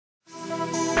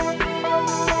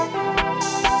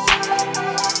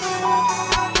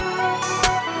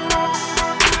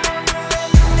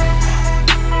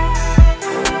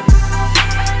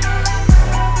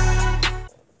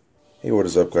what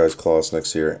is up guys,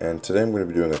 Klassen here, and today I'm going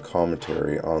to be doing a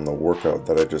commentary on the workout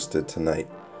that I just did tonight.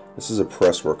 This is a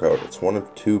press workout. It's one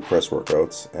of two press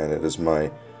workouts, and it is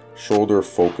my shoulder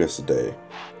focus day.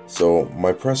 So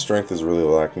my press strength is really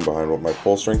lacking behind what my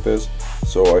pull strength is,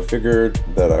 so I figured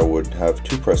that I would have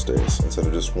two press days instead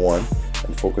of just one,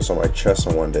 and focus on my chest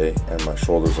on one day and my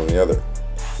shoulders on the other.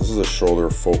 So this is a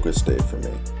shoulder focus day for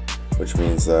me, which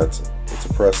means that it's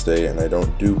a press day and I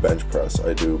don't do bench press.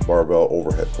 I do barbell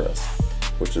overhead press,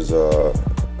 which is a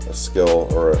skill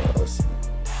or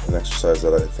an exercise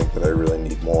that I think that I really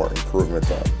need more improvement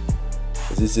on.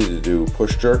 It's easy to do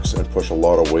push jerks and push a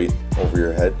lot of weight over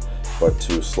your head, but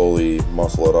to slowly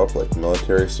muscle it up like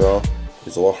military style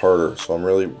is a lot harder. So I'm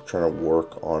really trying to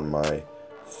work on my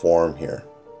form here.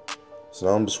 So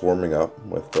now I'm just warming up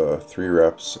with 3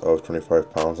 reps of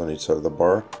 25 pounds on each side of the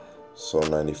bar. So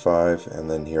 95, and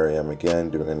then here I am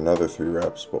again doing another 3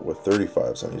 reps, but with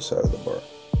 35s on each side of the bar.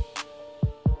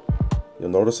 You'll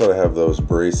notice that I have those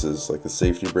braces, like the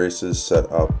safety braces,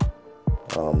 set up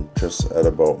just at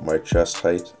about my chest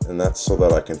height, and that's so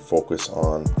that I can focus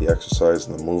on the exercise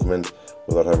and the movement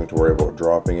without having to worry about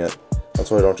dropping it. That's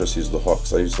why I don't just use the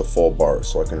hooks, I use the full bar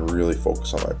so I can really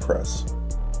focus on my press.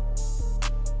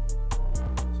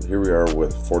 Here we are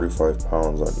with 45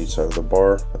 pounds on each side of the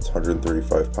bar. That's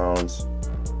 135 pounds,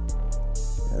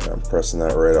 and I'm pressing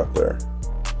that right up there.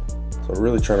 So I'm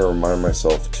really trying to remind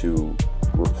myself to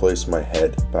replace my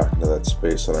head back into that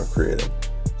space that I'm creating.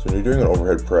 So when you're doing an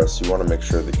overhead press, you want to make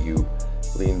sure that you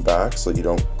lean back so you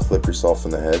don't clip yourself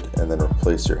in the head and then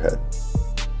replace your head.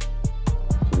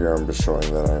 So here I'm just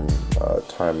showing that I'm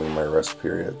timing my rest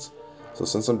periods. So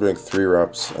since I'm doing 3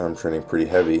 reps and I'm training pretty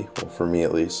heavy, well, for me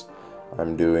at least,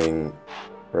 I'm doing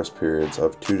rest periods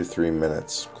of 2 to 3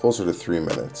 minutes, closer to 3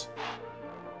 minutes.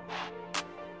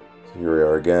 So here we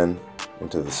are again,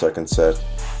 into the second set.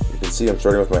 You can see I'm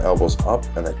starting with my elbows up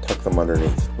and I tuck them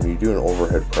underneath. When you do an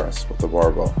overhead press with the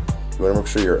barbell, you want to make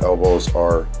sure your elbows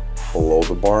are below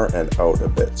the bar and out a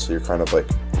bit. So you're kind of like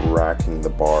racking the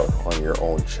bar on your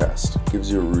own chest. It gives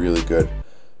you a really good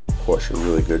push, a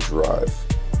really good drive.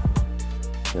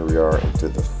 Here we are into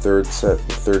the third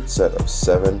set of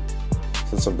 7.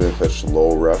 Since I'm doing such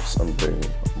low reps, I'm doing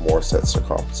more sets to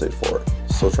compensate for it.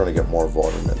 Still trying to get more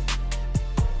volume in.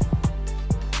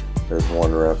 There's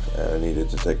 1 rep, and I needed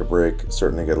to take a break.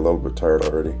 Starting to get a little bit tired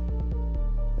already.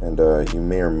 And you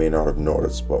may or may not have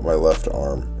noticed, but my left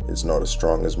arm is not as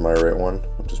strong as my right one,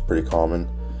 which is pretty common.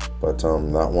 But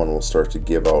that one will start to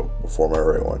give out before my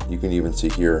right one. You can even see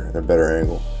here in a better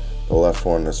angle, the left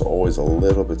one is always a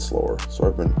little bit slower. So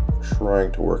I've been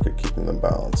trying to work at keeping them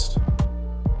balanced.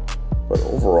 But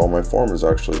overall, my form is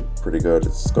actually pretty good.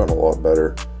 It's gotten a lot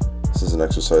better. This is an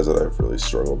exercise that I've really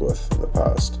struggled with in the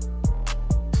past.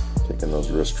 Taking those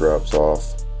wrist straps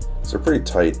off. So they're pretty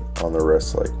tight on the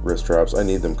wrists, like wrist straps. I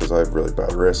need them because I have really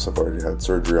bad wrists. I've already had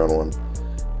surgery on one.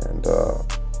 And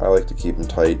I like to keep them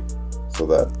tight so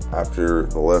that after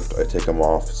the lift, I take them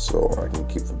off so I can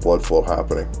keep the blood flow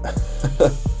happening.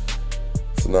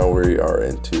 So now we are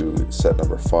into set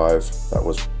number 5. That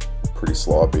was pretty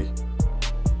sloppy.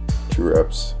 2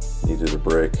 reps, needed a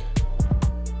break.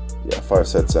 Yeah, 5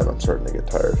 sets in, I'm starting to get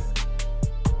tired.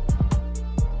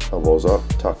 Elbows up,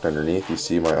 tucked underneath. You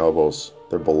see my elbows,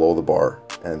 they're below the bar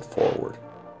and forward.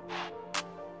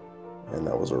 And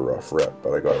that was a rough rep,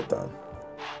 but I got it done.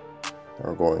 Now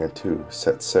we're going into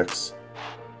set 6.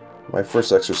 My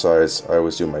first exercise, I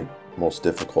always do my most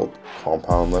difficult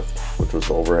compound lift, which was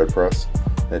the overhead press.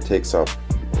 And it takes up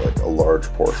like a large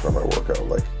portion of my workout.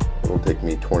 Like, it'll take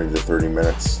me 20 to 30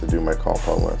 minutes to do my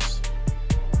compound lifts.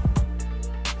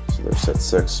 So there's set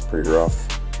 6, pretty rough.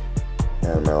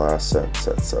 And my last set,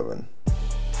 set 7.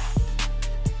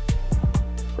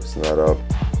 Pressing that up.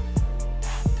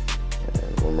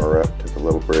 And 1 more rep, took a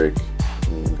little break,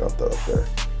 and got that up there.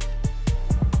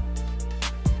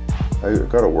 I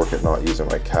gotta work at not using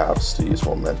my calves to use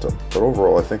momentum. But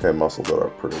overall, I think I muscled it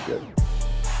up pretty good.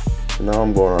 So now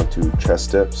I'm going on to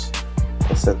chest dips.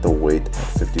 I set the weight at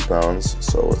 50 pounds,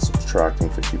 so it's subtracting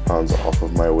 50 pounds off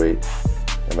of my weight.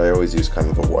 And I always use kind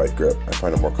of a wide grip. I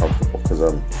find it more comfortable because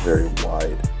I'm very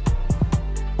wide.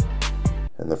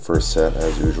 And the first set,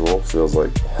 as usual, feels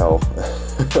like hell.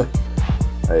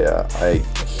 I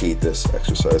hate this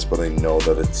exercise, but I know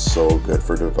that it's so good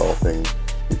for developing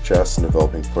your chest and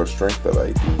developing push strength that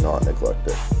I do not neglect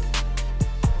it.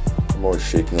 I'm always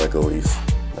shaking like a leaf.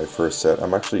 My first set,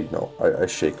 I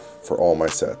shake for all my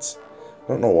sets. I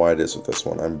don't know why it is with this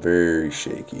one. I'm very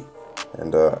shaky,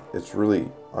 and it's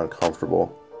really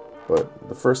uncomfortable. But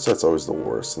the first set's always the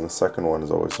worst, and the second one is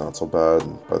always not so bad.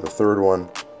 And by the third one,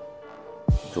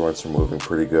 the joints are moving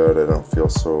pretty good. I don't feel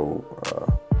so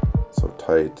so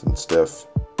tight and stiff.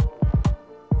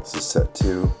 This is set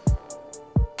 2.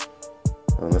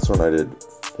 And this one I did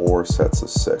 4 sets of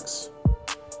 6.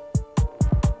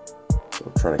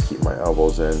 So trying to keep my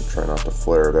elbows in, try not to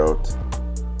flare it out.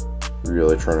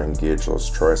 Really trying to engage those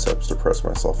triceps to press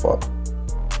myself up.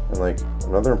 And like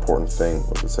another important thing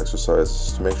with this exercise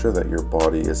is to make sure that your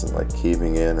body isn't like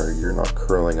caving in, or you're not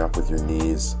curling up with your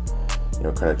knees, you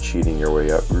know, kind of cheating your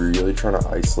way up. You're really trying to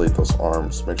isolate those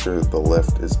arms, make sure that the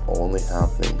lift is only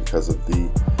happening because of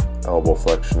the elbow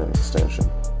flexion and extension.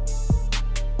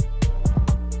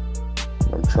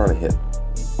 I'm trying to hit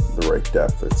the right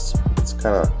depth. It's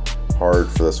kind of hard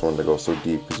for this one to go so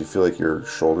deep because you feel like your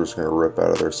shoulder's going to rip out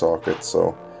of their sockets.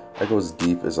 So I go as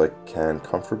deep as I can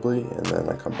comfortably, and then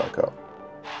I come back up.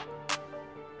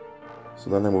 So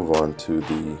then I move on to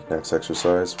the next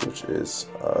exercise, which is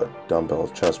a dumbbell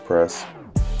chest press.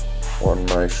 On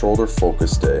my shoulder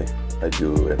focus day, I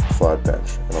do a flat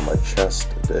bench, and on my chest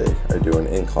day, I do an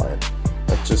incline.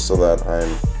 That's just so that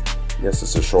yes,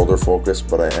 it's a shoulder focus,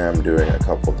 but I am doing a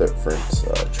couple different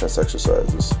chest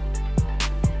exercises.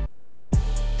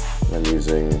 I'm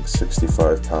using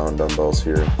 65-pound dumbbells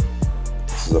here.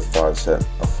 This is a 5 set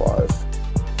of 5.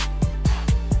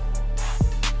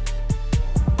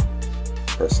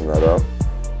 Pressing that up.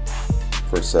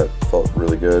 First set felt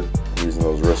really good. I'm using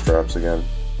those wrist wraps again.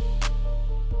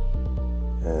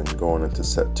 And going into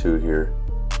set 2 here.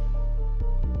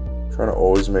 Trying to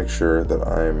always make sure that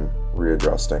I'm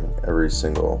readjusting every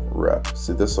single rep.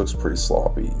 See, this looks pretty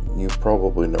sloppy. You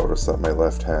probably noticed that my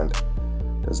left hand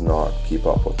does not keep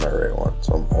up with my right one.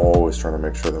 So I'm always trying to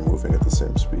make sure they're moving at the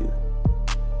same speed.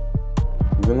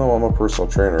 Even though I'm a personal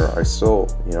trainer, I still,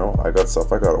 you know, I got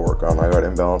stuff I gotta work on. I got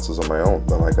imbalances of my own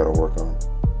that I gotta work on.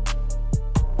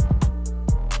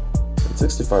 And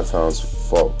 65 pounds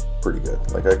felt pretty good.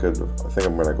 Like I think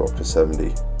I'm gonna go up to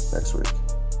 70 next week.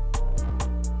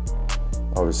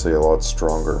 Obviously a lot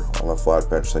stronger on the flat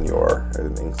bench than you are at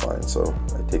an incline, so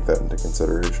I take that into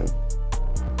consideration.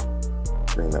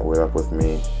 Bring that weight up with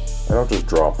me. I don't just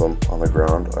drop them on the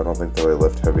ground. I don't think that I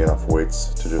lift heavy enough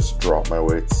weights to just drop my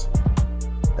weights.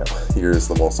 Here's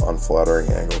the most unflattering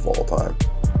angle of all time.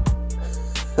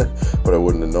 But I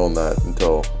wouldn't have known that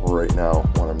until right now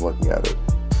when I'm looking at it.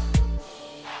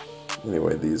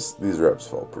 Anyway, these reps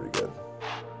felt pretty good.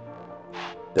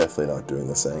 Definitely not doing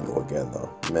this angle again though,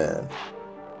 man.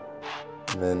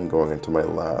 And then going into my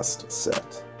last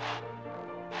set.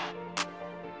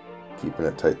 Keeping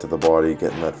it tight to the body,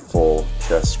 getting that full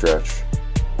chest stretch.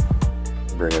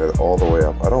 Bringing it all the way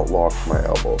up. I don't lock my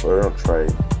elbows. I don't try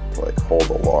to like hold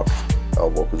a locked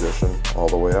elbow position all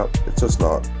the way up. It's just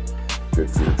not good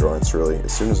for your joints really.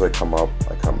 As soon as I come up,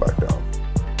 I come back down.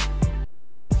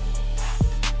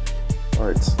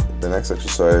 Alright, the next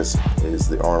exercise is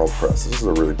the Arnold press. This is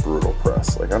a really brutal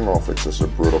press. Like I don't know if it's just a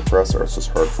brutal press or it's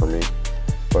just hard for me,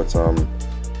 but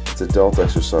it's a delt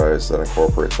exercise that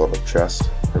incorporates a lot of chest.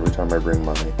 Every time I bring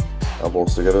my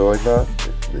elbows together like that,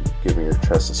 you're giving your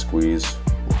chest a squeeze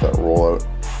with that rollout.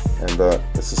 And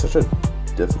this is such a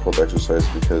difficult exercise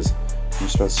because you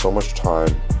spend so much time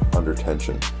under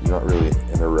tension. You're not really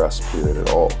in a rest period at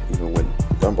all, even when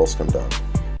the dumbbells come down,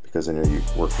 because then you're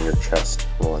working your chest,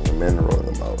 rolling them in,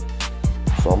 rolling them out.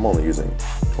 So I'm only using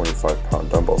 25-pound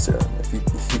dumbbells here. If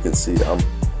you can see,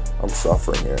 I'm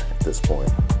suffering here at this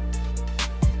point.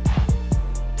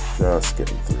 Just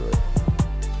getting through it.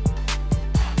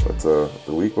 But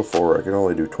the week before, I could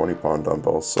only do 20-pound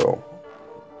dumbbells, so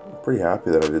I'm pretty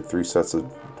happy that I did 3 sets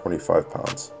of 25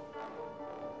 pounds.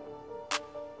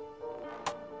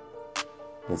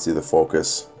 You can see the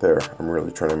focus there. I'm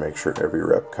really trying to make sure every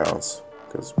rep counts,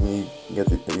 because when you get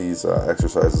these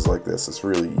exercises like this, it's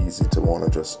really easy to want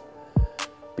to just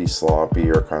be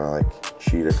sloppy or kind of like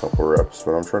cheat a couple reps,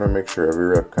 but I'm trying to make sure every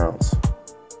rep counts.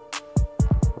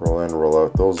 Roll in, roll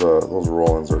out. Those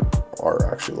roll-ins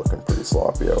are actually looking pretty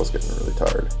sloppy. I was getting really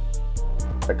tired.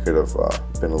 I could have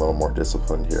been a little more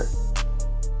disciplined here.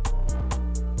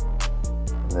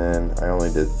 And then I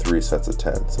only did 3 sets of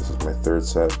 10. So this is my 3rd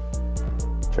set.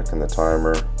 Checking the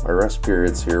timer. My rest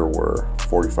periods here were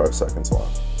 45 seconds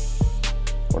long.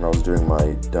 When I was doing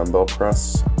my dumbbell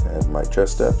press and my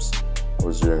chest steps, I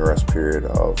was doing a rest period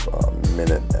of a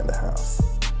minute and a half.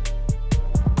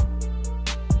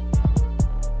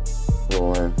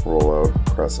 Roll in, roll out,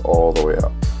 press all the way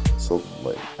up. So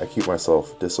like I keep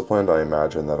myself disciplined. I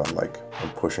imagine that I'm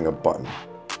pushing a button.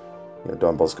 You know,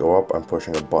 dumbbells go up, I'm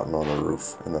pushing a button on the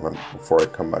roof, and then before I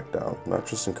come back down. And that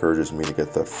just encourages me to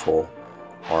get that full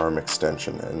arm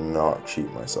extension and not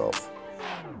cheat myself.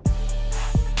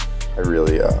 I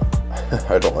really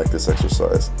I don't like this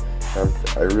exercise.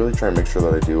 I really try and make sure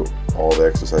that I do all the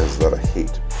exercises that I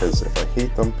hate because if I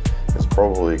hate them, it's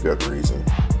probably a good reason,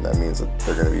 and that means that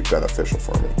they're going to be beneficial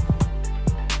for me.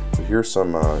 So here's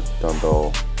some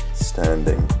dumbbell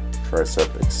standing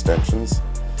tricep extensions.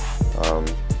 You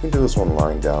can do this one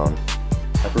lying down.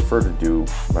 I prefer to do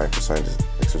my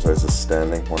exercises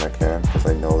standing when I can, because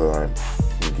I know that I'm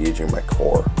engaging my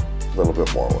core a little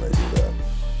bit more when I do that.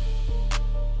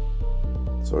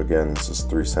 So again, this is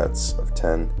 3 sets of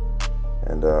 10,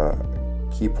 and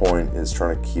key point is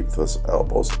trying to keep those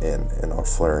elbows in and not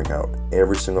flaring out.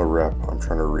 Every single rep, I'm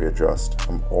trying to readjust.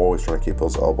 I'm always trying to keep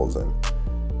those elbows in.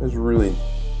 It's really,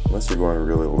 unless you're going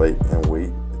really late in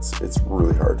weight, it's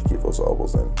really hard to keep those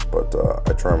elbows in, but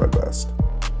I try my best.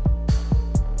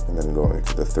 And then going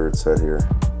into the third set here,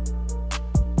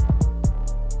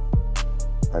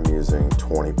 I'm using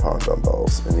 20-pound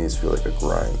dumbbells, and these feel like a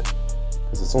grind,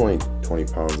 because it's only 20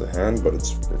 pounds a hand, but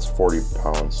it's 40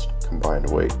 pounds combined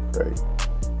weight, right?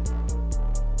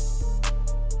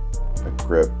 The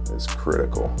grip is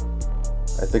critical.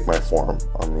 I think my form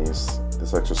on this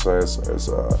exercise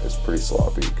is pretty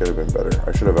sloppy. It could have been better.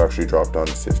 I should have actually dropped down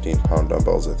to 15-pound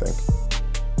dumbbells, I think.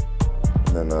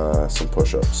 And then some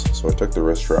push-ups. So I took the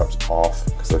wrist straps off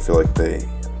because I feel like they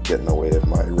get in the way of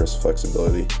my wrist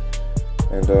flexibility.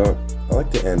 And I like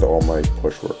to end all my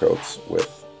push workouts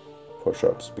with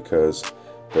push-ups because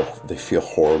they feel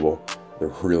horrible. They're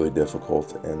really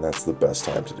difficult, and that's the best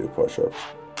time to do push-ups,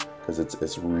 because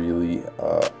it's really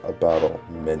a battle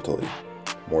mentally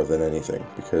more than anything,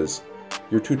 because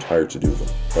you're too tired to do them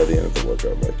by the end of the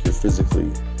workout. Like,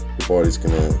 your body's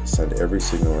gonna send every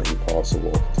signal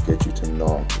possible to get you to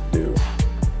not do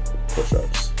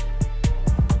push-ups.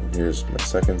 And here's my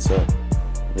second set.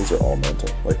 These are all mental,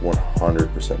 like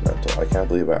 100% mental. I can't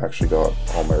believe I actually got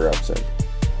all my reps in.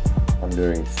 I'm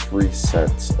doing 3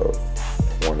 sets of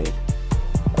 20.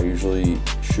 I usually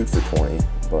shoot for 20,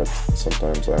 but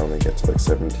sometimes I only get to like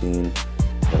 17, and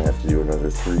I have to do another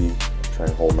 3. Try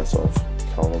and hold myself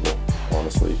accountable,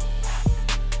 honestly.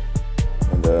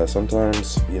 And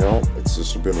sometimes, you know, it's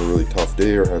just been a really tough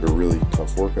day or had a really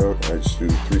tough workout, and I just do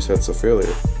 3 sets of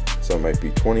failure. So it might be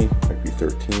 20, might be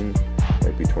 13,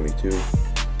 might be 22.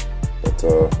 But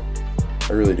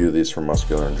I really do these for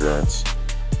muscular endurance.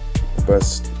 The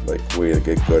best way to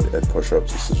get good at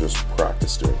push-ups is to just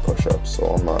practice doing push-ups. So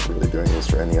I'm not really doing this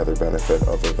for any other benefit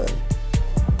other than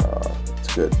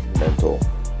it's good mental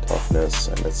toughness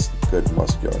and it's good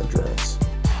muscular endurance.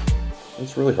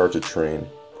 It's really hard to train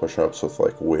push-ups with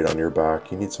weight on your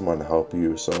back. You need someone to help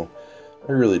you, so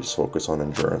I really just focus on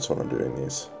endurance when I'm doing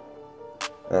these.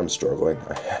 And I'm struggling.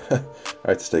 I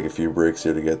had to take a few breaks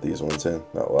here to get these ones in.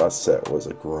 That last set was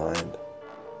a grind.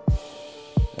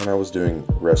 And I was doing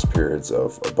rest periods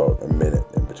of about a minute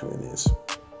in between these.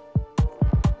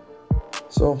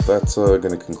 So that's going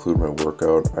to conclude my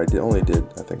workout. I only did,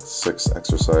 I think, 6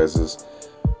 exercises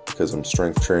because I'm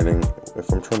strength training.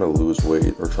 If I'm trying to lose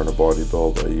weight or trying to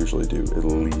bodybuild, I usually do at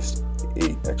least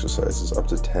 8 exercises, up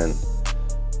to 10,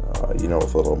 you know,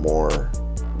 with a little more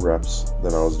reps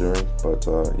than I was doing. But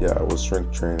yeah, I was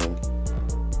strength training,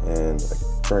 and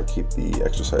I try and keep the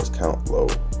exercise count low.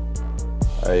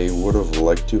 I would have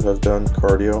liked to have done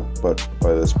cardio, but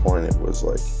by this point it was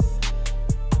like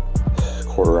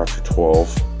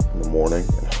 12:15 in the morning,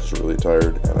 and I was really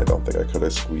tired, and I don't think I could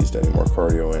have squeezed any more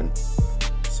cardio in.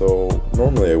 So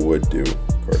normally I would do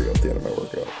cardio at the end of my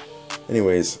workout.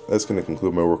 Anyways, that's going to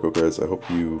conclude my workout, guys. I hope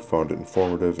you found it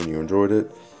informative and you enjoyed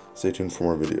it. Stay tuned for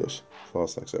more videos.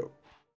 Klassen out.